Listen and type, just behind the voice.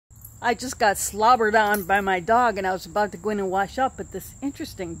I just got slobbered on by my dog and I was about to go in and wash up, but this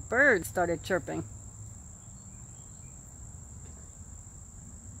interesting bird started chirping.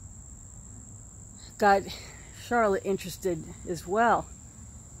 Got Charlotte interested as well.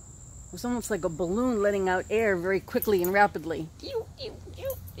 It was almost like a balloon letting out air very quickly and rapidly.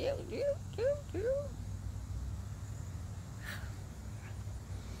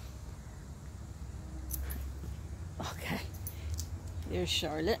 Okay, there's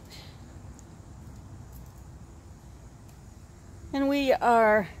Charlotte. And we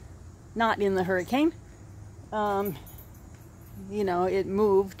are not in the hurricane. You know, it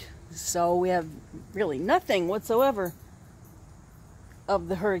moved, so we have really nothing whatsoever of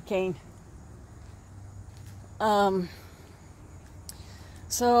the hurricane.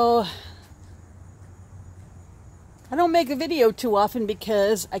 So I don't make a video too often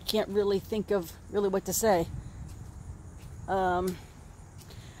because I can't really think of really what to say.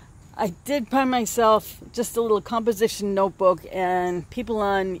 I did buy myself just a little composition notebook, and people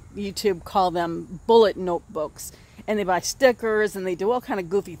on YouTube call them bullet notebooks. And they buy stickers and they do all kind of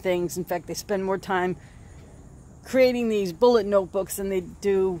goofy things. In fact, they spend more time creating these bullet notebooks than they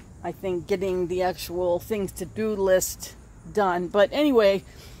do, I think, getting the actual things to do list done. But anyway,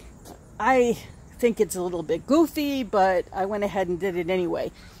 I think it's a little bit goofy, but I went ahead and did it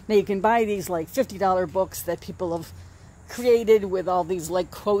anyway. Now you can buy these like $50 books that people have created with all these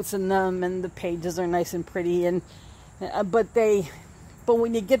like quotes in them, and the pages are nice and pretty, and but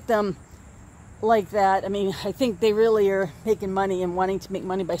when you get them like that, I mean, I think they really are making money and wanting to make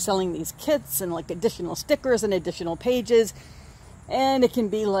money by selling these kits and like additional stickers and additional pages. And it can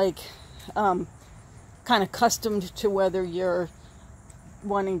be like kind of customed to whether you're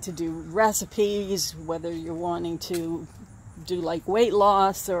wanting to do recipes, whether you're wanting to do like weight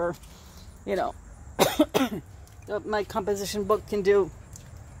loss, or, you know, my composition book can do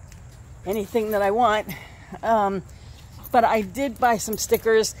anything that I want. But I did buy some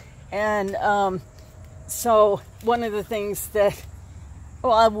stickers. And so one of the things that,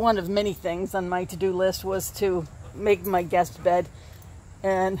 well, one of many things on my to-do list was to make my guest bed.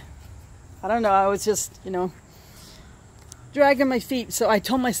 And I don't know, I was just, you know, dragging my feet. So I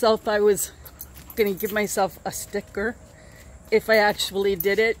told myself I was going to give myself a sticker if I actually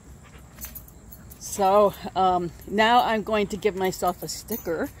did it. So now I'm going to give myself a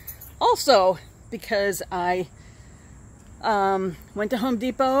sticker also, because I went to Home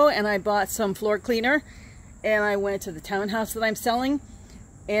Depot and I bought some floor cleaner, and I went to the townhouse that I'm selling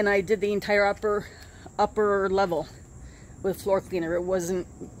and I did the entire upper level with floor cleaner. It wasn't,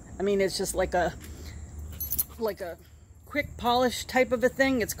 I mean, it's just like a quick polish type of a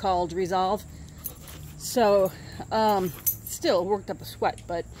thing. It's called Resolve. So still worked up a sweat,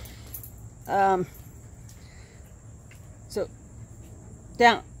 but so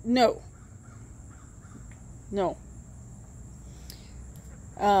down, no.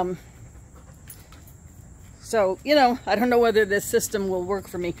 So, you know, I don't know whether this system will work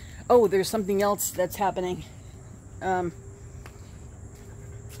for me. Oh, there's something else that's happening. And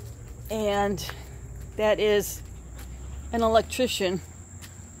that is an electrician.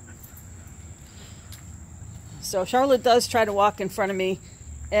 So Charlotte does try to walk in front of me,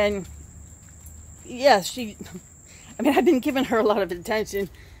 and yeah, I mean, I've been giving her a lot of attention,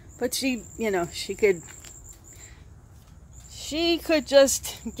 but she, you know, she could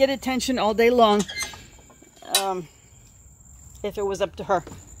just get attention all day long if it was up to her.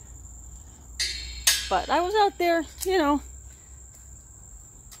 But I was out there, you know,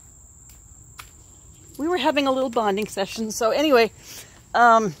 we were having a little bonding session. So anyway,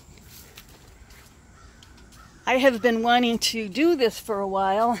 I have been wanting to do this for a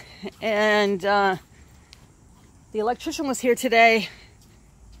while, and the electrician was here today.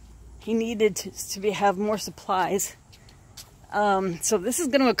 He needed to have more supplies. So this is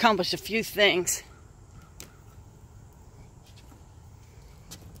going to accomplish a few things.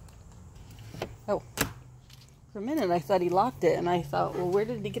 Oh, for a minute I thought he locked it, and I thought, well, where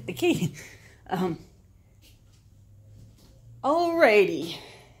did he get the key? Alrighty.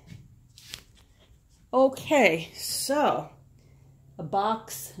 Okay, so a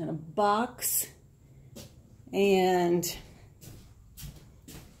box and a box and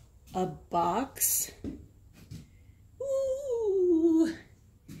a box. Ooh.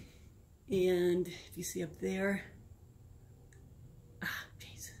 And if you see up there,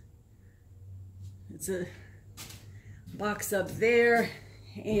 jeez, it's a box up there,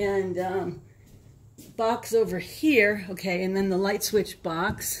 and box over here. Okay, and then the light switch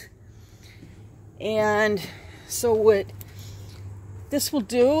box. And so what this will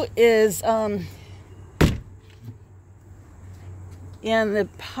do is And the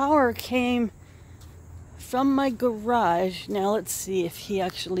power came from my garage. Now let's see if he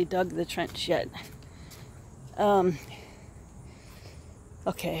actually dug the trench yet. Okay,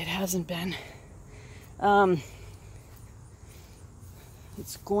 it hasn't been.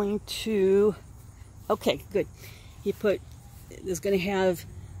 It's going to... Okay, good. He is going to have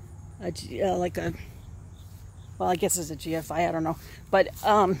like a... Well, I guess it's a GFI, I don't know. But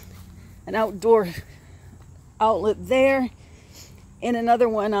an outdoor outlet there and another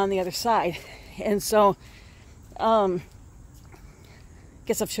one on the other side. And so,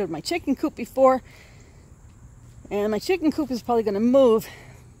 guess I've showed my chicken coop before. And my chicken coop is probably going to move.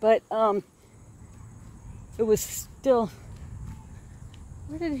 But it was still...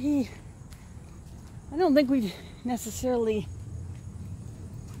 Where did he... I don't think we necessarily...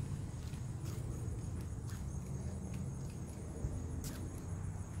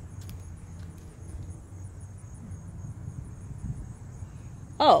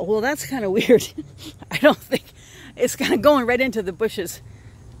 Oh, well, that's kind of weird. I don't think... It's kind of going right into the bushes.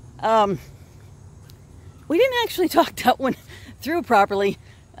 We didn't actually talk that one through properly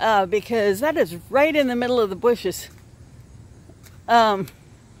because that is right in the middle of the bushes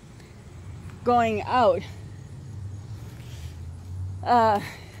going out. But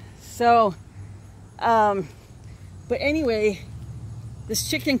anyway, this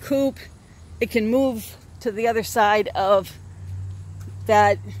chicken coop, it can move to the other side of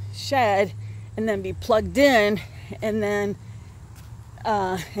that shed and then be plugged in, and then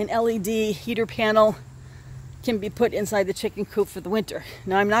an LED heater panel can be put inside the chicken coop for the winter.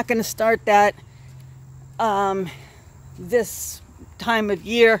 Now, I'm not going to start that this time of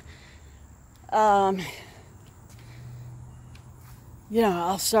year. You know,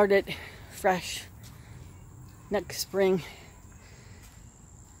 I'll start it fresh next spring.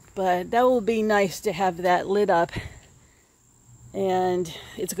 But that will be nice to have that lit up. And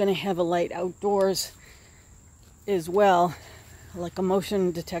it's going to have a light outdoors as well, like a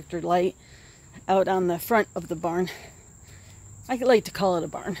motion detector light out on the front of the barn. I like to call it a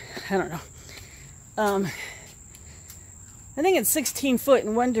barn. I don't know. I think it's 16 foot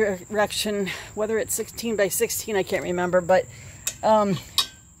in one direction. Whether it's 16 by 16, I can't remember. But, you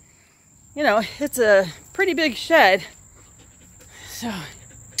know, it's a pretty big shed. So,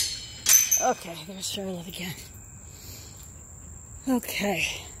 okay, there's Charlotte again. Okay.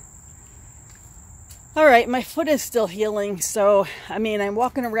 All right, my foot is still healing. So, I mean, I'm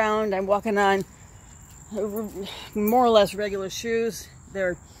walking around. I'm walking on more or less regular shoes.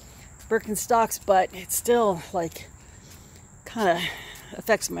 They're Birkenstocks, but it's still like kind of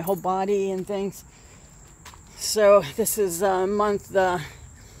affects my whole body and things. So this is month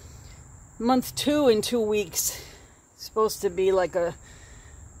 2 in 2 weeks. It's supposed to be like a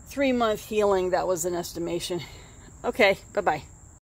 3-month healing. That was an estimation. Okay, bye-bye.